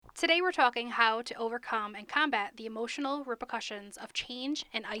Today we're talking how to overcome and combat the emotional repercussions of change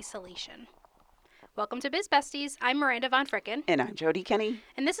and isolation. Welcome to Biz Besties. I'm Miranda Von Fricken, And I'm Jody Kenny.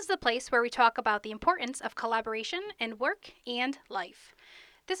 and this is the place where we talk about the importance of collaboration in work and life.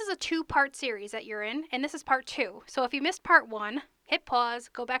 This is a two-part series that you're in, and this is part two. So if you missed part one, hit pause,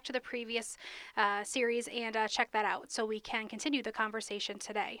 go back to the previous series, and check that out so we can continue the conversation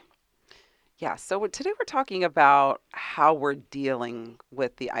today. Yeah, so today we're talking about how we're dealing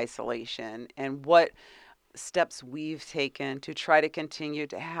with the isolation and what steps we've taken to try to continue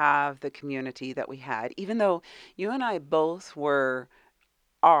to have the community that we had, even though you and I both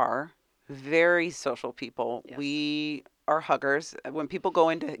are very social people. Yes. We are huggers. When people go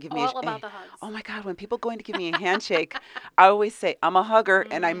in to give me All about the hugs. oh my God, when people go in to give me a handshake, I always say, I'm a hugger,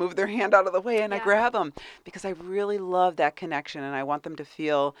 and I Mm, move their hand out of the way and I yeah. grab them because I really love that connection and I want them to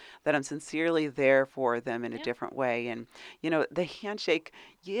feel that I'm sincerely there for them in a Yep. different way. And, the handshake,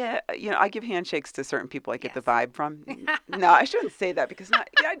 yeah, I give handshakes to certain people I get the Yes. vibe from. No, I shouldn't say that because not,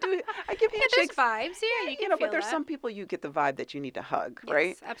 yeah, I do. I give Yeah, there's handshakes. vibes. Yeah, you can But feel there's that. some people you get the vibe that you need to hug, right?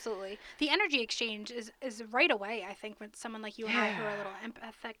 Yes, absolutely. The energy exchange is right away, I think, with someone like you and I who are a Yeah. little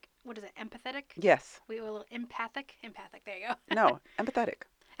empathic. What is it? Empathetic? Yes. We were a little empathic. Empathic. There you go. No. Empathetic.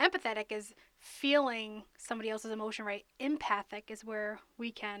 Empathetic is feeling somebody else's emotion, right? Empathic is where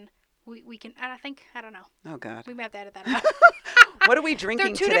we can. I don't know. Oh God. We may have to edit that out. What are we They're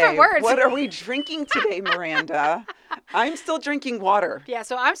drinking two today? different words. What are we drinking today, Miranda? I'm still drinking water. Yeah,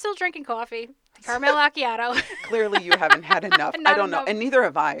 so I'm still drinking coffee, caramel macchiato. Clearly, you haven't had enough. I Not don't know. enough. And neither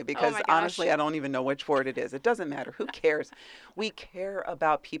have I, Oh because my gosh. honestly, I don't even know which word it is. It doesn't matter. Who cares? We care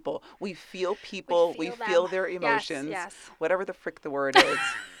about people. We feel people. We feel feel them. their Yes, emotions. yes. Whatever the frick the word is.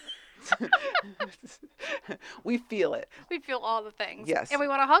 We feel it. We feel all the things. Yes. And we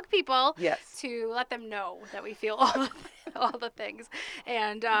want to hug people Yes. to let them know that we feel all the things.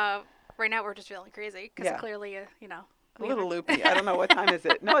 And right now we're just feeling crazy because Yeah. clearly, A little loopy. I don't know what time is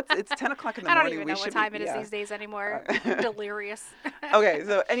it. No, it's 10 o'clock in the I don't morning. even We know what should time be, it is yeah. these days anymore. Delirious. Okay,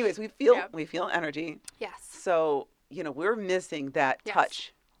 so anyways, Yeah. we feel energy. Yes. So, we're missing that Yes.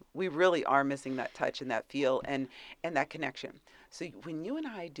 touch. We really are missing that touch and that feel and that connection. So when you and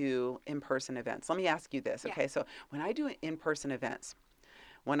I do in-person events, let me ask you this, Yeah. okay? So when I do in-person events,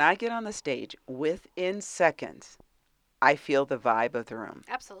 when I get on the stage, within seconds, I feel the vibe of the room.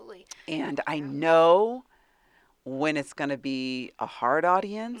 Absolutely. And I Yeah. know when it's going to be a hard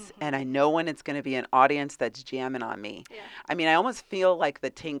audience and I know when it's going to be an audience that's jamming on me. Yeah. I mean, I almost feel like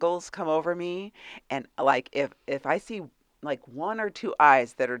the tingles come over me, and like if I see like one or two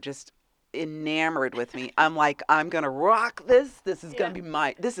eyes that are just enamored with me, I'm like, I'm going to rock this. This is going Yeah.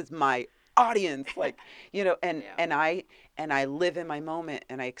 to be this is my audience, like, and Yeah. and I live in my moment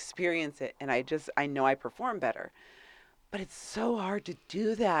and I experience it, and I know I perform better. But it's so hard to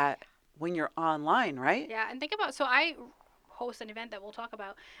do that when you're online, right? Yeah, and think about, so I host an event that we'll talk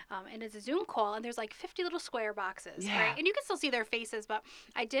about, and it's a Zoom call, and there's like 50 little square boxes, Yeah. right? And you can still see their faces, but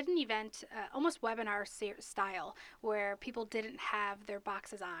I did an event, almost webinar style, where people didn't have their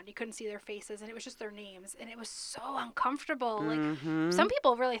boxes on. You couldn't see their faces, and it was just their names, and it was so uncomfortable. Like, Mm-hmm. some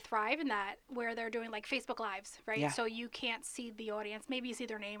people really thrive in that, where they're doing like Facebook Lives, right? Yeah. So you can't see the audience. Maybe you see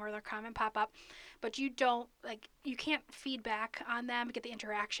their name or their comment pop up, but you don't, like, you can't feedback on them, get the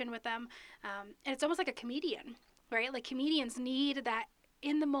interaction with them. And it's almost like a comedian, right? Like, comedians need that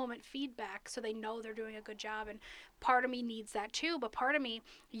in the moment feedback so they know they're doing a good job. And part of me needs that too, but part of me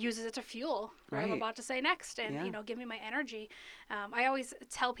uses it to fuel what I'm Right. about to say next and, Yeah. give me my energy. I always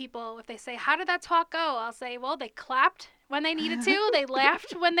tell people, if they say, how did that talk go? I'll say, well, they clapped when they needed to, they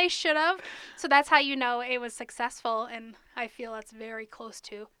laughed when they should have. So that's how you know it was successful. And I feel that's very close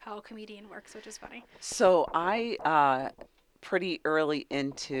to how a comedian works, which is funny. So I pretty early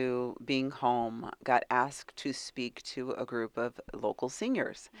into being home got asked to speak to a group of local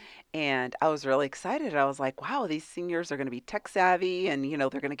seniors, and I was really excited. I was like, wow, these seniors are going to be tech savvy, and they're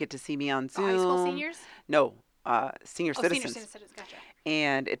going to get to see me on Oh, high school Zoom. seniors? No, senior Oh, senior citizens. citizens, gotcha.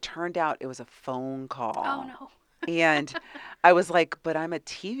 And it turned out it was a phone Oh, call. no. And I was like, but I'm a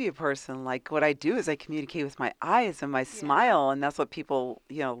TV person. Like, what I do is I communicate with my eyes and my smile, and that's what people,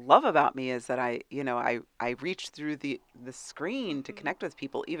 love about me, is that I reach through the screen to Mhm. connect with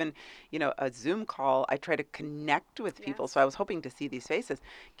people. Even, a Zoom call, I try to connect with people. Yes. So I was hoping to see these faces.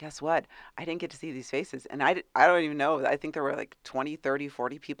 Guess what? I didn't get to see these faces. And I don't even know. I think there were like 20, 30,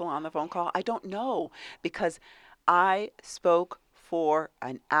 40 people on the phone call. I don't know, because I spoke for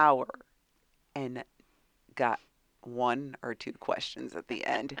an hour and got one or two questions at the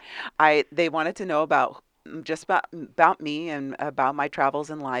end. They wanted to know about just about me and about my travels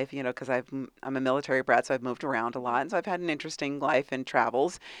in life, because I'm a military brat, so I've moved around a lot, and so I've had an interesting life and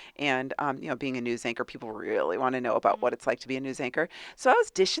travels. And being a news anchor, people really want to know about what it's like to be a news anchor. So I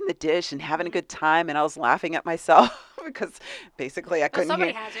was dishing the dish and having a good time, and I was laughing at myself because basically I Well, couldn't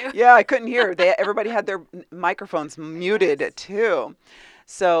somebody hear. had to. Yeah, I couldn't hear. Everybody had their microphones muted Yes. too.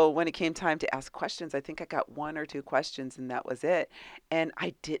 So when it came time to ask questions, I think I got one or two questions and that was it. And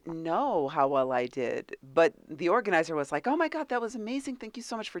I didn't know how well I did. But the organizer was like, "Oh my God, that was amazing. Thank you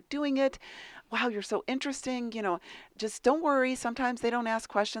so much for doing it. Wow, you're so interesting. Just don't worry. Sometimes they don't ask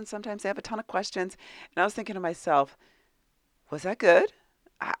questions, sometimes they have a ton of questions." And I was thinking to myself, was that good?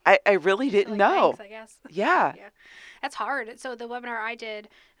 I really You're didn't like, know. thanks, I guess. Yeah. Yeah, that's hard. So the webinar I did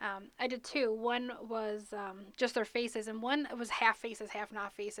two. One was just their faces, and one was half faces, half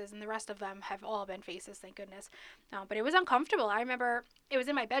not faces, and the rest of them have all been faces, thank goodness. But it was uncomfortable. I remember it was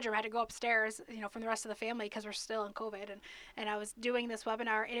in my bedroom. I had to go upstairs, from the rest of the family because we're still in COVID, and I was doing this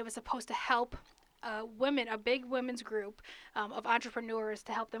webinar, and it was supposed to help women, a big women's group of entrepreneurs,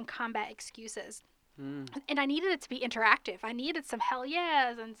 to help them combat excuses. Mm, And I needed it to be interactive. I needed some hell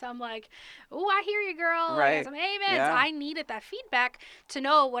yes and some like, oh, I hear you, girl, like, and right. some amens. Yeah. I needed that feedback to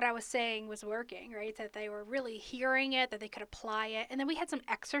know what I was saying was working, right? That they were really hearing it, that they could apply it. And then we had some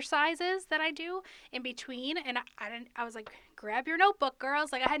exercises that I do in between, and I didn't. I was like, grab your notebook,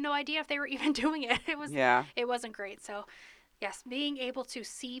 girls. Like I had no idea if they were even doing it. Yeah. It wasn't great. So yes, being able to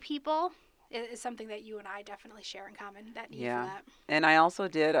see people is something that you and I definitely share in common. That need for Yeah. that. And I also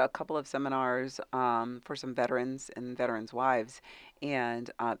did a couple of seminars for some veterans and veterans' wives.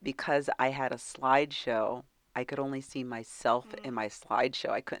 And because I had a slideshow, I could only see myself in Mm. my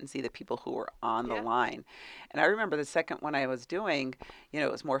slideshow. I couldn't see the people who were on the Yeah. line. And I remember the second one I was doing,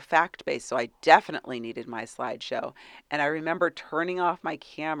 it was more fact based. So I definitely needed my slideshow. And I remember turning off my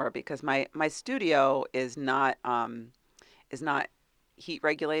camera because my studio is not heat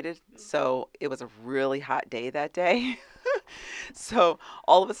regulated. Mm. So it was a really hot day that day. So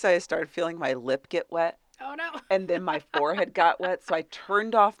all of a sudden I started feeling my lip get wet Oh no. and then my forehead got wet. So I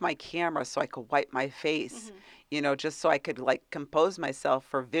turned off my camera so I could wipe my face, Hmm. just so I could like compose myself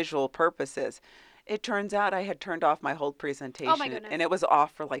for visual purposes. It turns out I had turned off my whole Oh my presentation goodness. and it was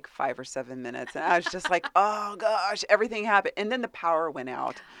off for like 5 or 7 minutes. And I was just like, oh gosh, everything happened. And then the power went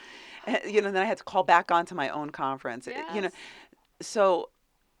out. And, then I had to call back onto my own conference. Yes. So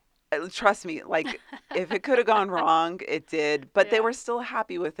trust me, like if it could have gone wrong, it did, but they Yeah. were still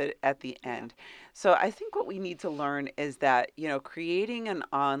happy with it at the Yeah. end. So I think what we need to learn is that, creating an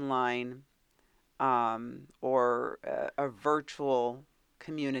online or a virtual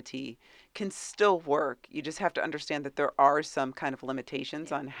community can still work. You just have to understand that there are some kind of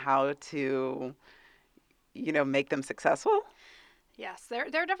limitations Yeah. on how to, make them successful. Yes. There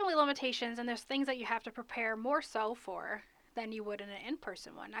are definitely limitations, and there's things that you have to prepare more so for than you would in an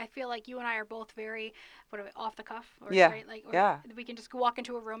in-person one. I feel like you and I are both very, what are we, off the cuff, or Yeah, right, like, or yeah, we can just walk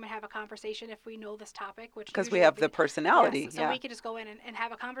into a room and have a conversation if we know this topic, which because we usually have the we, yes. personality. So Yeah. we could just go in and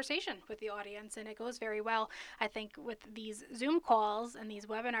have a conversation with the audience, and it goes very well. I think with these Zoom calls and these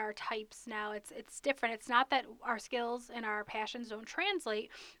webinar types now, it's different. It's not that our skills and our passions don't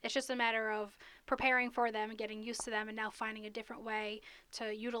translate. It's just a matter of preparing for them and getting used to them, and now finding a different way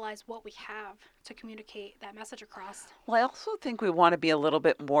to utilize what we have to communicate that message across. Well, I also think we want to be a little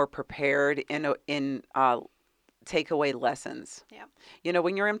bit more prepared in takeaway lessons. Yeah.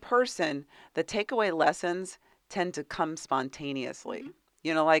 When you're in person, the takeaway lessons tend to come spontaneously.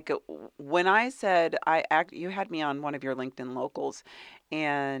 Hmm. Like when I said you had me on one of your LinkedIn locals,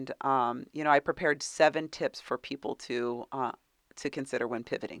 and I prepared 7 tips for people to consider when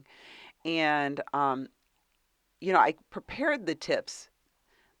pivoting, and I prepared the tips.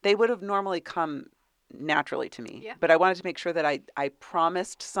 They would have normally come naturally to me, Yeah. but I wanted to make sure that I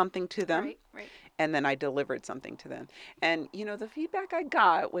promised something to them Right. Right. and then I delivered something to them. And the feedback I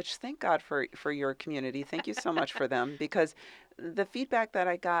got, which thank God for your community. Thank you so much for them because the feedback that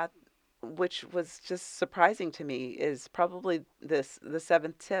I got, which was just surprising to me, is probably the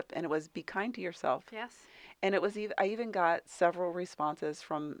 7th tip, and it was be kind to yourself. Yes. And it was even I even got several responses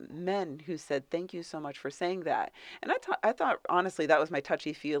from men who said, "Thank you so much for saying that." And I thought honestly that was my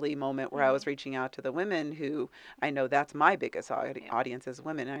touchy feely moment where I Hmm. was reaching out to the women who I know that's my biggest Yep. audience is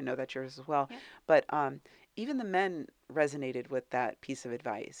women. And I know that's yours as well. Yep. But even the men resonated with that piece of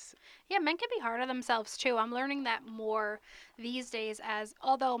advice. Yeah, men can be hard on themselves too. I'm learning that more these days, as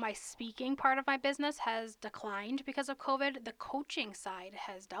although my speaking part of my business has declined because of COVID, the coaching side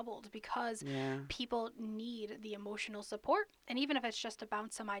has doubled because Yeah. people need the emotional support. And even if it's just to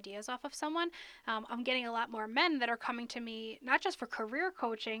bounce some ideas off of someone, I'm getting a lot more men that are coming to me, not just for career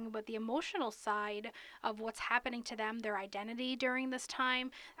coaching, but the emotional side of what's happening to them, their identity during this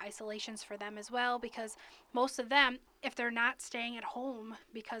time, isolations for them as well, because most of them, if they're not staying at home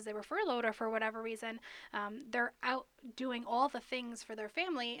because they were furloughed or for whatever reason, they're out doing all the things for their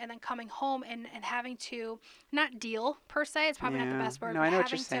family and then coming home and having to not deal per se. It's probably not the Yeah. best word, No, but I know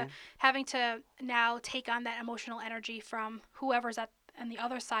what you're saying. having to now take on that emotional energy from whoever's at on the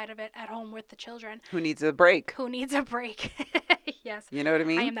other side of it at home with the children. Who needs a break? Who needs a break? Yes, You know what I I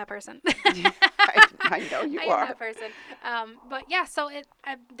mean? am that person. I know you I am are. that person. But yeah, so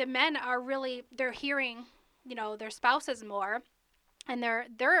the men are really, they're hearing, their spouses more, and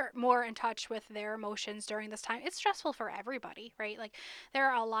they're more in touch with their emotions during this time. It's stressful for everybody, right? Like there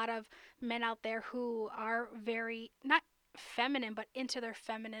are a lot of men out there who are very not feminine but into their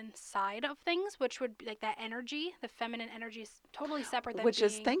feminine side of things, which would be like that energy. The feminine energy is totally separate than Which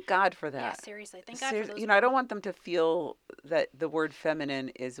is, being, thank God for yeah, that. seriously, thank God for those I men. don't want them to feel that the word feminine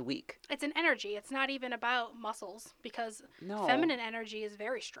is weak. It's an energy. It's not even about muscles because No. feminine energy is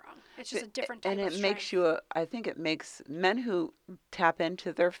very strong. It's just a different type And of it strength. makes I think it makes men who tap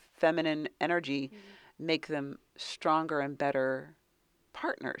into their feminine energy make them stronger and better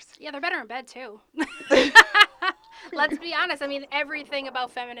partners. Yeah, they're better in bed too. Let's be honest. I mean, everything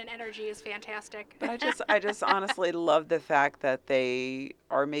about feminine energy is fantastic. But I just honestly love the fact that they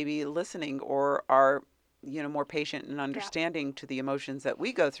are maybe listening or are more patient and understanding to the emotions that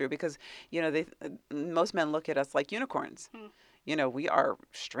we go through because they most men look at us like unicorns. We are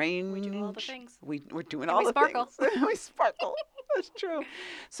strange. We do all the things. We're doing And all we the sparkle. things. We sparkle. That's true.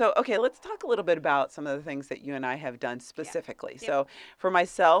 So, okay, let's talk a little bit about some of the things that you and I have done specifically. Yep. So, for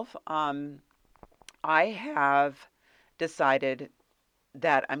myself, I have decided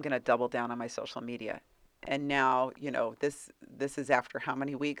that I'm going to double down on my social media. And now, this is after how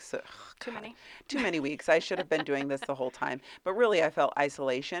many weeks? Ugh, Too God, many. too many weeks. I should have been doing this the whole time. But really, I felt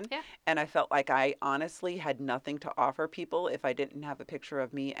isolation. Yeah. And I felt like I honestly had nothing to offer people if I didn't have a picture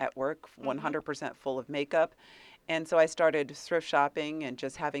of me at work, 100% full of makeup. And so I started thrift shopping and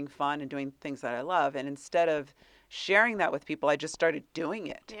just having fun and doing things that I love. And instead of sharing that with people, I just started doing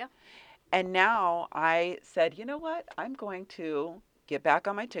it. Yeah. And now I said, you know what? I'm going to get back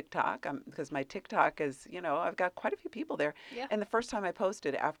on my TikTok because my TikTok is, I've got quite a few people there. Yeah. And the first time I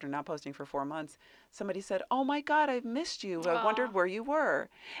posted after not posting for 4 months, somebody said, "Oh my God, I've missed you. I wondered where you were."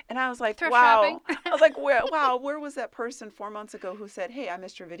 And I was like, Thrift wow. shopping. I was like, wow, where was that person 4 months ago who said, "Hey, I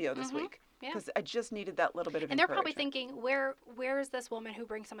missed your video this week"? Yeah. Because I just needed that little bit of And they're encouragement. probably thinking, where is this woman who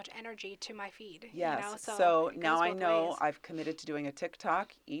brings so much energy to my feed? Yes. So So it now goes I both know ways. I've committed to doing a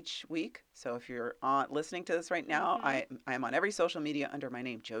TikTok each week. So if you're listening to this right now, I am on every social media under my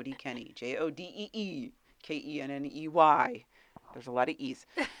name, Jodie Kenney, JODEE KENNEY. There's a lot of E's.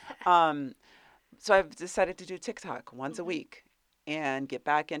 So I've decided to do TikTok once a week and get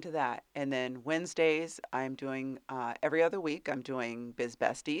back into that. And then Wednesdays, I'm doing every other week, I'm doing Biz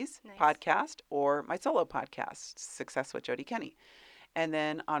Besties podcast or my solo podcast, Success with Jodie Kenney. And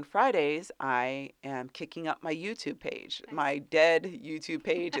then on Fridays, I am kicking up my YouTube page. Nice. My dead YouTube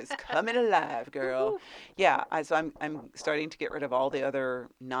page is coming alive, girl. Yeah, so I'm starting to get rid of all the other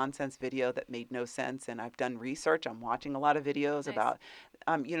nonsense video that made no sense. And I've done research. I'm watching a lot of videos about,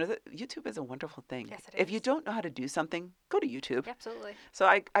 YouTube is a wonderful thing. Yes, it If you is. don't know how to do something, go to YouTube. Absolutely. So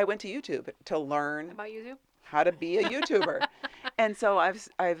I went to YouTube to learn About YouTube? how to be a YouTuber. And so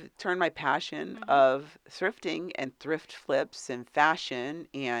I've turned my passion of thrifting and thrift flips and fashion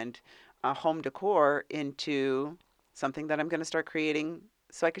and home decor into something that I'm going to start creating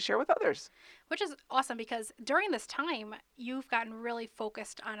so I can share with others. Which is awesome because during this time, you've gotten really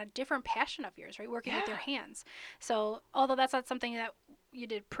focused on a different passion of yours, right? Working with your hands. So, although that's not something that you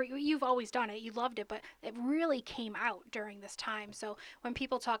did you've always done it, you loved it, but it really came out during this time. So, when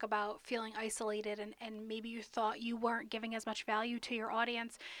people talk about feeling isolated and maybe you thought you weren't giving as much value to your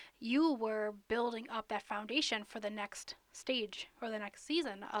audience, you were building up that foundation for the next stage or the next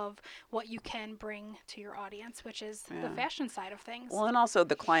season of what you can bring to your audience, which is the Yeah. fashion side of things. Well, and also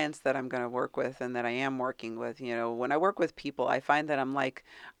the clients that I'm going to work with and that I am working with, when I work with people, I find that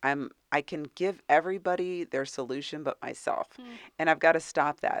I can give everybody their solution but myself. Mm, And I've got to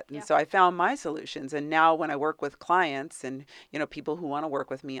stop that. And yeah. so I found my solutions. And now when I work with clients and, people who want to work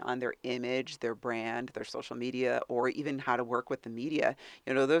with me on their image, their brand, their social media, or even how to work with the media,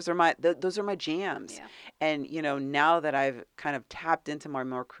 those are my jams. Yeah. And, now that I've kind of tapped into my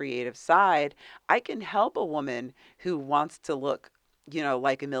more creative side, I can help a woman who wants to look,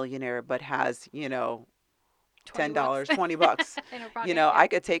 like a millionaire, but has, 20 bucks $10, $20. in her pocket. Yeah. I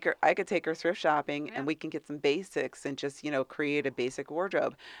could take her thrift shopping Yeah. and we can get some basics and just, create a basic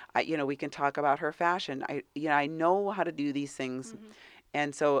wardrobe. We can talk about her fashion. I know how to do these things. Hmm.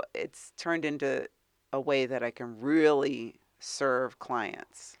 And so it's turned into a way that I can really serve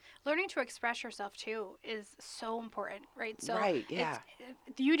clients. Learning to express yourself too is so important, right? So Right. it's Yeah.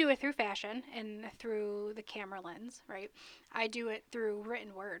 you do it through fashion and through the camera lens, right? I do it through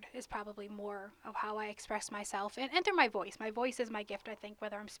written word is probably more of how I express myself, and through my voice. My voice is my gift, I think,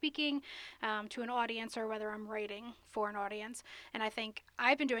 whether I'm speaking to an audience or whether I'm writing for an audience. And I think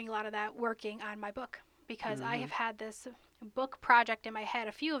I've been doing a lot of that working on my book because I Hmm. have had this book project in my head,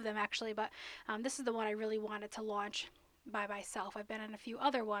 a few of them actually, but this is the one I really wanted to launch by myself. I've been in a few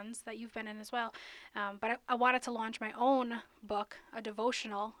other ones that you've been in as well. But I wanted to launch my own book, a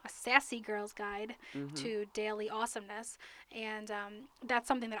devotional, a sassy girl's guide Hmm. to daily awesomeness. And that's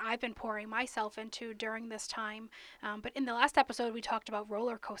something that I've been pouring myself into during this time. But in the last episode, we talked about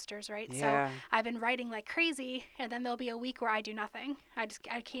roller coasters, right? So Yeah. I've been writing like crazy, and then there'll be a week where I do nothing. I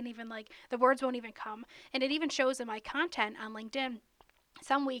can't even, like, the words won't even come. And it even shows in my content on LinkedIn.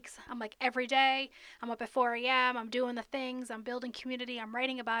 Some weeks I'm like every day, I'm up at 4 a.m., I'm doing the things, I'm building community, I'm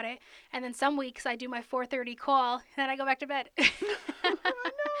writing about it. And then some weeks I do my 4:30 call and then I go back to bed. I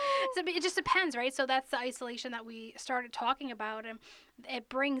So it just depends, right? So that's the isolation that we started talking about, and it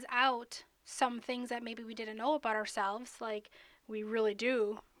brings out some things that maybe we didn't know about ourselves, like we really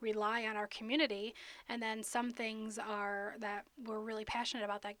do rely on our community, and then some things are that we're really passionate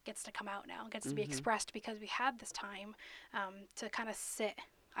about that gets to come out now, gets to be know. expressed because we had this time to kind of sit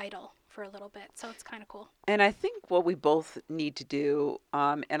idle for a little bit. So it's kind of cool. And I think what we both need to do,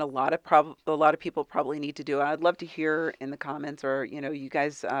 and a lot of people probably need to do, and I'd love to hear in the comments, or you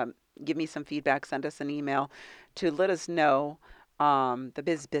guys give me some feedback, send us an email to let us know.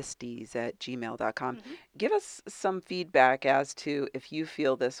 Thebizbisties@gmail.com. Hmm. Give us some feedback as to if you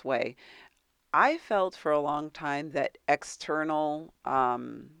feel this way. I felt for a long time that external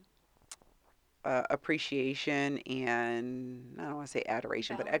appreciation and I don't want to say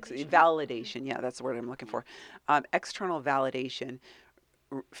adoration, but Validation. Hmm. validation. Yeah, that's the word I'm looking Yeah. for. External validation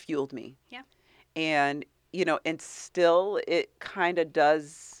fueled me. Yeah. And, and still it kind of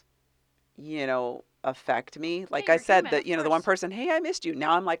does, affect me. Yeah. Like I You're said, human, that, of the one course. person, hey, I missed you.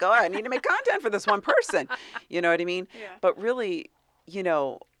 Now I'm like, oh, I need to make content for this one person. You know what I mean? Yeah. But really, you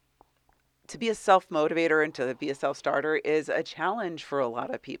know, to be a self motivator and to be a self starter is a challenge for a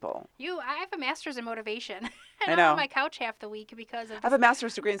lot of people. I have a master's in motivation, and I I'm on know. my couch half the week because of I have this. a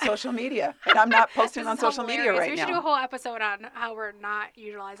master's degree in social media, and I'm not posting This on is social media hilarious. right We should do a now. whole episode on how we're not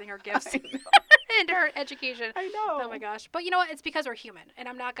utilizing our gifts I know. into our education. I Oh my know. gosh. But you know what? It's because we're human. And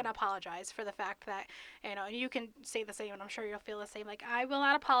I'm not going to apologize for the fact that, and you can say the same, and I'm sure you'll feel the same. Like, I will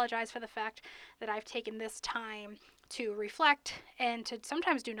not apologize for the fact that I've taken this time to reflect and to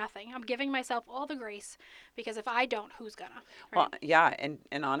sometimes do nothing. I'm giving myself all the grace because if I don't, who's gonna? Well, Right? yeah, and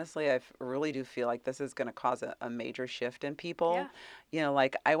honestly, really do feel like this is going to cause a major shift in Yeah. people.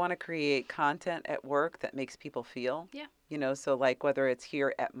 Like I want to create content at work that makes people feel. Yeah. So like whether it's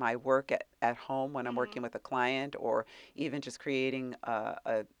here at my work at home when I'm Hmm. working with a client, or even just creating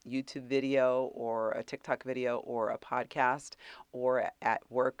a YouTube video or a TikTok video or a podcast, or at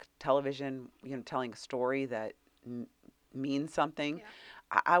work television, telling a story that m- means something.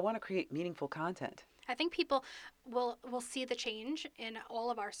 Yeah. I want to create meaningful content. I think people will see the change in all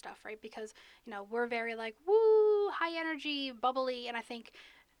of our stuff, right? Because we're very like woo, high energy, bubbly, and I think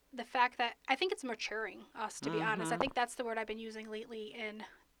the fact that I think it's maturing us, to be honest. I Hmm. think that's the word I've been using lately in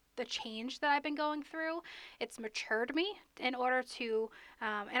the change that I've been going through. It's matured me in order to,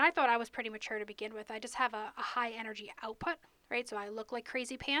 and I thought I was pretty mature to begin with. I just have a high energy output. Right, so I look like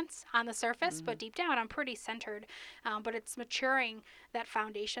crazy pants on the surface, Hmm. but deep down I'm pretty centered. But it's maturing that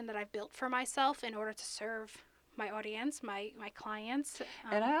foundation that I've built for myself in order to serve my audience, my clients.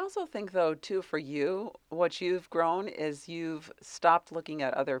 And I also think, though, too, for you, what you've grown is you've stopped looking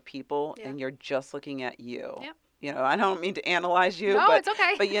at other people Yeah, and you're just looking at you. yep, I don't mean to analyze you, No, it's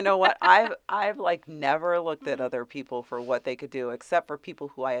okay. but you know what? I've like never looked at Hmm. other people for what they could do, except for people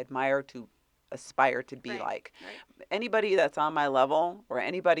who I admire to aspire to be Right. like. Right. Anybody that's on my level or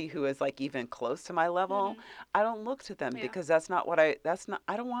anybody who is like even close to my level, Hmm. I don't look to them Yeah. because that's not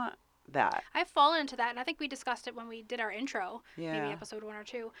I don't want that. I've fallen into that, and I think we discussed it when we did our intro, maybe Yeah. episode 1 or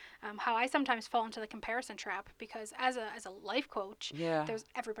 2. How I sometimes fall into the comparison trap because as a life coach, Yeah. there's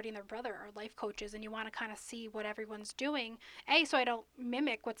everybody and their brother are life coaches, and you want to kind of see what everyone's doing. So I don't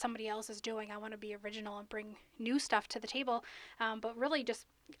mimic what somebody else is doing. I want to be original and bring new stuff to the table. But really, just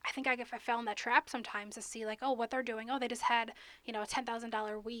I think I fell in that trap sometimes to see like, oh, what they're doing. Oh, they just had a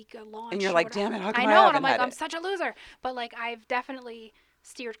 $10,000 week a And you're launch. like, "Damn it, how come I I know, and I'm haven't like, had I'm it?" such a loser. But like, I've definitely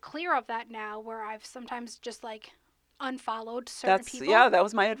steered clear of that now, where I've sometimes just like unfollowed certain people. Yeah, that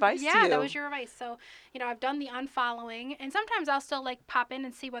was my advice to Yeah, that you. was your advice. So, I've done the unfollowing, and sometimes I'll still like pop in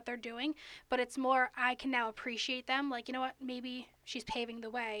and see what they're doing, but it's more I can now appreciate them. Like, you know what? Maybe she's paving the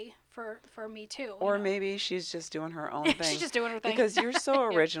way for me too, Or maybe she's just doing her own She's thing just doing her thing. because you're so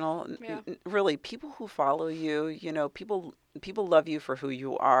Yeah. original. Yeah. Really, people who follow you, people love you for who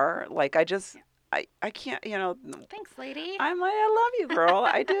you are. Like Yeah. I can't, Thanks, lady. I'm like, I love you, girl.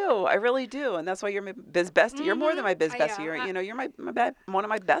 I do. I really do. And that's why you're my biz bestie. You're more than Mhm. my biz bestie. Yeah. You're one of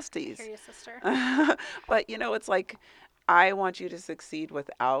my I hear besties. you, sister. But it's like I want you to succeed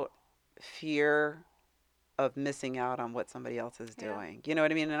without fear of missing out on what somebody else is Yeah. doing. You know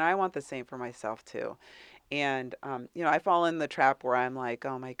what I mean? And I want the same for myself too. And I fall in the trap where I'm like,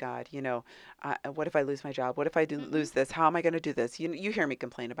 oh my God, what if I lose my job? What if I do Mhm. lose this? How am I going to do this? You hear me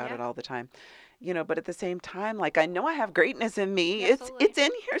complain about Yeah. it all the time. But at the same time, like I know I have greatness in me. It's Absolutely. it's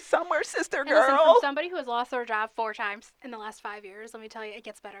in here somewhere, sister And listen, from girl. somebody who has lost their job 4 times in the last 5 years, let me tell you, it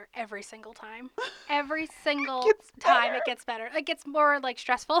gets better every single time. Every single Gets time better. it gets better. It gets more like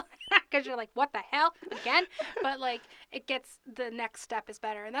stressful because you're like, what the hell again? But like, the next step is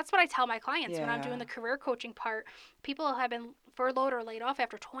better. And that's what I tell my clients when I'm Yeah. doing the career coaching part. People have been furloughed or laid off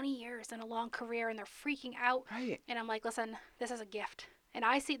after 20 years in a long career, and they're freaking out. Right. And I'm like, listen, this is a gift. And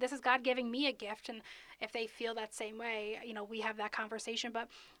I see this is God giving me a gift. And if they feel that same way, we have that conversation. But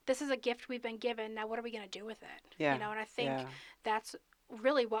this is a gift we've been given. Now, what are we going to do with it? Yeah. And I think Yeah. that's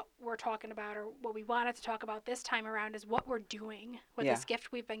really what we're talking about, or what we wanted to talk about this time around, is what we're doing with Yeah. this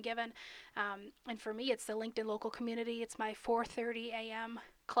gift we've been given. And for me, it's the LinkedIn local community. It's my 4:30 a.m.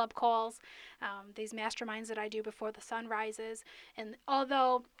 club calls, these masterminds that I do before the sun rises. And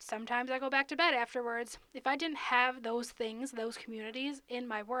although sometimes I go back to bed afterwards, if I didn't have those things, those communities in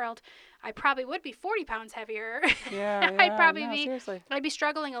my world, I probably would be 40 pounds heavier. Yeah. I'd Yeah. probably No, be seriously. I'd be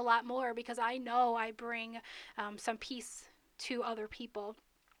struggling a lot more, because I know I bring some peace to other people,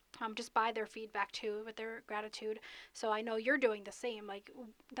 just by their feedback too, with their gratitude. So I know you're doing the same, like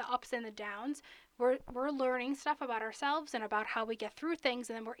the ups and the downs. We're learning stuff about ourselves and about how we get through things,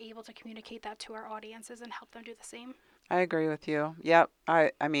 and then we're able to communicate that to our audiences and help them do the same. I agree with you. Yep.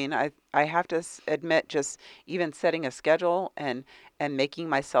 I mean, I have to admit, just even setting a schedule and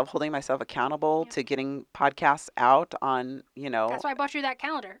holding myself accountable Yep. to getting podcasts out on, That's why I bought you that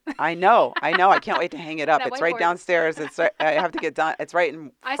calendar. I know, I know. I can't wait to hang it up. That It's right whiteboard. downstairs. I have to get done. It's right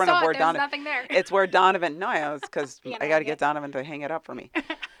in I front of saw it. where There's Donovan. nothing there. It's where Donovan. No, it's because You gotta I got to hang get it. Donovan to hang it up for me.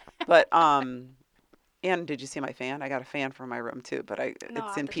 But and did you see my fan? I got a fan for my room too, but No, I'll it's have in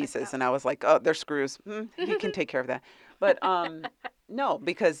to check it pieces, out. and I was like, oh, there's screws. He can take care of that. But no,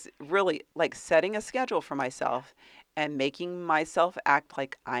 because really, like setting a schedule for myself and making myself act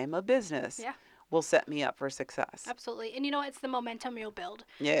like I'm a business Yeah. will set me up for success. Absolutely. And it's the momentum you'll build.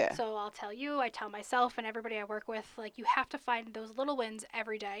 Yeah. So I'll tell you, I tell myself and everybody I work with, like, you have to find those little wins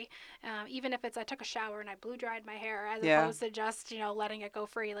every day. Even if it's I took a shower and I blew dried my hair, as Yeah. opposed to just, letting it go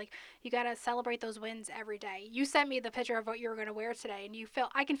free. Like, you got to celebrate those wins every day. You sent me the picture of what you were going to wear today, and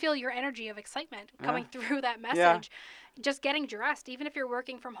I can feel your energy of excitement coming through that Yeah. message. Just getting dressed, even if you're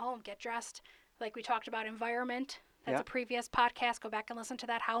working from home, get dressed. Like we talked about environment. That's Yeah. a previous podcast. Go back and listen to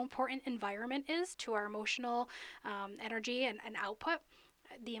that. How important environment is to our emotional energy and output.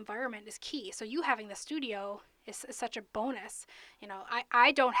 The environment is key. So you having the studio is such a bonus.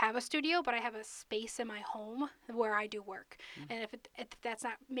 I don't have a studio, but I have a space in my home where I do work. And if that's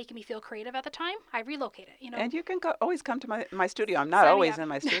not making me feel creative at the time, I relocate it. And you can always come to my studio. I'm not Sign me always up. in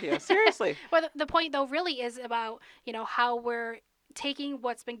my studio. Seriously. Well, the point though really is about how we're taking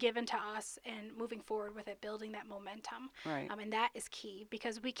what's been given to us and moving forward with it, building that momentum. Right. And that is key,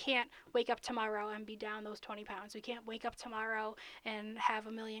 because we can't wake up tomorrow and be down those 20 pounds. We can't wake up tomorrow and have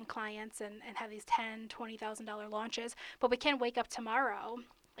a million clients and have these $10,000, $20,000 launches, but we can wake up tomorrow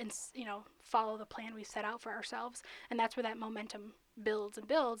and follow the plan we've set out for ourselves. And that's where that momentum builds and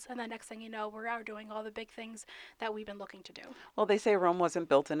builds. And then next thing you know, we are doing all the big things that we've been looking to do. Well, they say Rome wasn't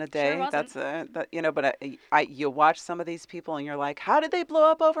built in a Sure day. wasn't. But you watch some of these people and you're like, how did they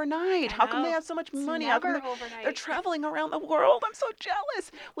blow up overnight? I How come they know. have so much It's money? How come never they're overnight. traveling around the world? I'm so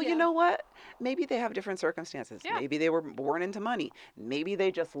jealous. Well, you Yeah. know what? Maybe they have different circumstances. Yeah. Maybe they were born into money. Maybe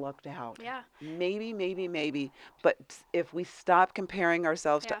they just lucked out. Yeah. Maybe. But if we stop comparing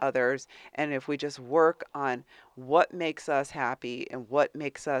ourselves to Yeah. others, and if we just work on what makes us happy and what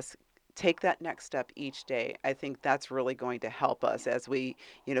makes us take that next step each day, I think that's really going to help us as we,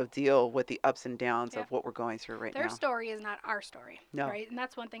 deal with the ups and downs Yeah. of what we're going through right Their now. story is not our story, No. right? And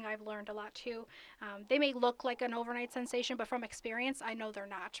that's one thing I've learned a lot too. They may look like an overnight sensation, but from experience, I know they're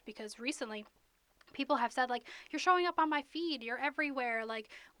not, because recently people have said, like, you're showing up on my feed, you're everywhere, like,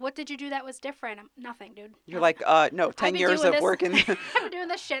 what did you do that was different? Nothing, dude. You're like, no, 10 I've been years doing of this. working. I've been doing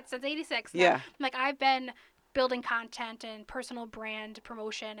this shit since 86. No, Yeah. like, I've been building content and personal brand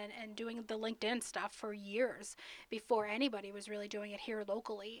promotion and doing the LinkedIn stuff for years before anybody was really doing it here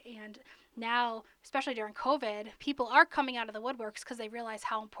locally. And now, especially during COVID, people are coming out of the woodworks because they realize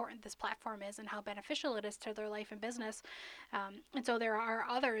how important this platform is and how beneficial it is to their life and business. And so there are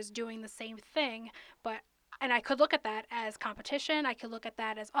others doing the same thing, and I could look at that as competition. I could look at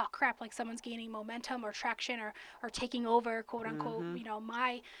that as, oh crap, like someone's gaining momentum or traction or taking over, quote unquote,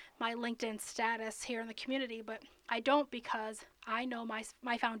 my LinkedIn status here in the community. But I don't, because I know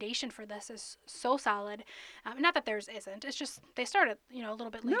my foundation for this is so solid. Not that theirs isn't. It's just they started, a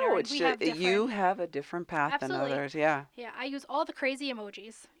little bit later. No, and it's we just, have different. you have a different path Absolutely. than others. Yeah. Yeah, I use all the crazy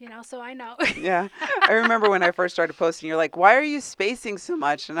emojis, so I know. Yeah. I remember when I first started posting, you're like, why are you spacing so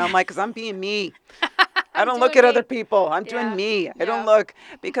much? And I'm like, because I'm being me. I don't look at other people. I'm doing me. I don't look,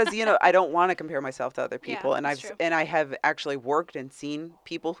 because I don't want to compare myself to other people. And that's true. I have actually worked and seen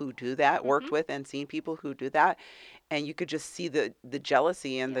people who do that, worked with and seen people who do that. And you could just see the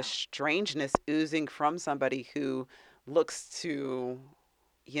jealousy and the strangeness oozing from somebody who looks to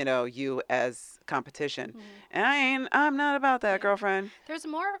you as competition. And I'm not about that, girlfriend. There's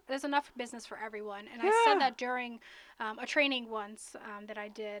enough business for everyone. And I said that during a training once that I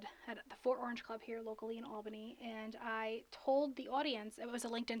did at the Fort Orange Club here locally in Albany. And I told the audience, it was a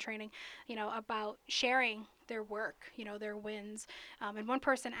LinkedIn training, about sharing their work, their wins. And one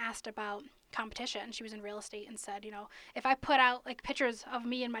person asked about competition. She was in real estate and said, if I put out like pictures of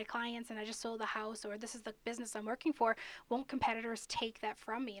me and my clients and I just sold the house, or this is the business I'm working for, won't competitors take that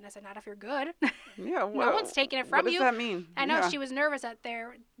from me? And I said, not if you're good. Yeah, no one's taking it from you. What does that mean? I know she was nervous that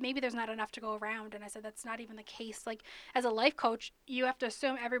maybe there's not enough to go around. And I said, that's not even the case. Like, as a life coach, you have to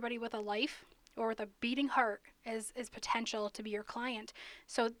assume everybody with a life or with a beating heart is potential to be your client.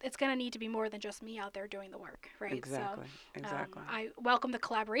 So it's going to need to be more than just me out there doing the work, right? Exactly. I welcome the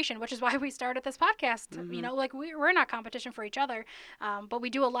collaboration, which is why we started this podcast. Like we're not competition for each other, but we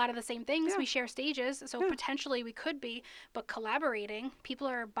do a lot of the same things. We share stages, so potentially we could be, but collaborating, people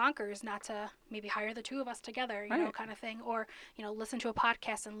are bonkers not to maybe hire the two of us together, kind of thing, or, listen to a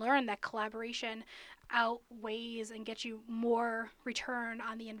podcast and learn that collaboration outweighs and gets you more return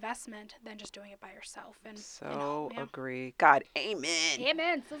on the investment than just doing it by yourself. And agree. God, amen.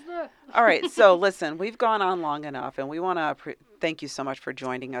 Amen. All right, so listen, we've gone on long enough, and we want to thank you so much for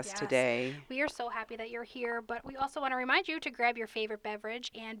joining us today. We are so happy that you're here, but we also want to remind you to grab your favorite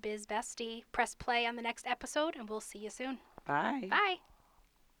beverage and Biz Bestie. Press play on the next episode, and we'll see you soon. Bye. Bye.